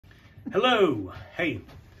Hello. Hey,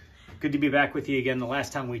 good to be back with you again. The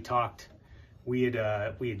last time we talked, we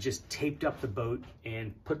had just taped up the boat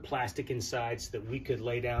and put plastic inside so that we could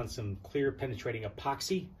lay down some clear penetrating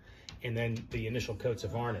epoxy and then the initial coats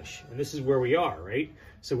of varnish. And this is where we are, right?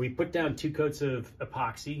 So we put down 2 coats of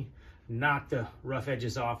epoxy, knocked the rough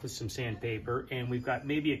edges off with some sandpaper, and we've got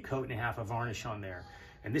maybe a coat and a half of varnish on there.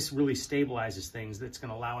 And this really stabilizes things. That's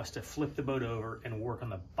going to allow us to flip the boat over and work on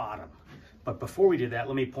the bottom. But before we do that,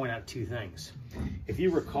 let me point out 2 things. If you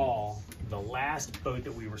recall, the last boat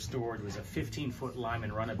that we restored was a 15-foot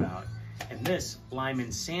Lyman runabout. And this Lyman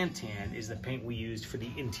Santan is the paint we used for the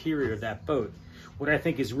interior of that boat. What I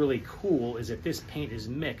think is really cool is that this paint is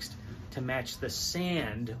mixed to match the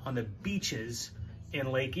sand on the beaches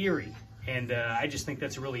in Lake Erie. And I just think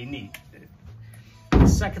that's really neat. The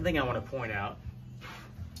second thing I want to point out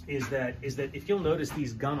is that if you'll notice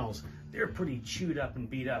these gunnels, they're pretty chewed up and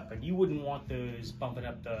beat up, and you wouldn't want those bumping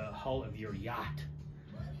up the hull of your yacht.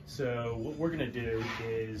 So what we're gonna do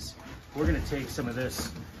is we're gonna take some of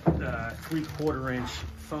this 3/4 inch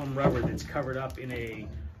foam rubber that's covered up in a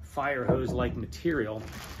fire hose-like material,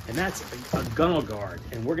 and that's a gunnel guard,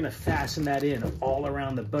 and we're gonna fasten that in all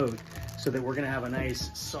around the boat so that we're gonna have a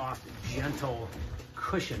nice, soft, gentle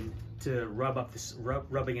cushion to rub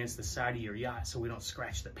against the side of your yacht so we don't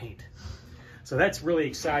scratch the paint. So that's really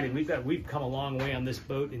exciting. We've come a long way on this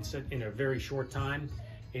boat in a very short time,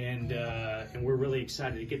 and we're really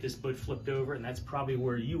excited to get this boat flipped over, and that's probably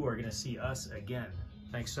where you are going to see us again.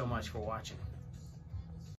 Thanks so much for watching.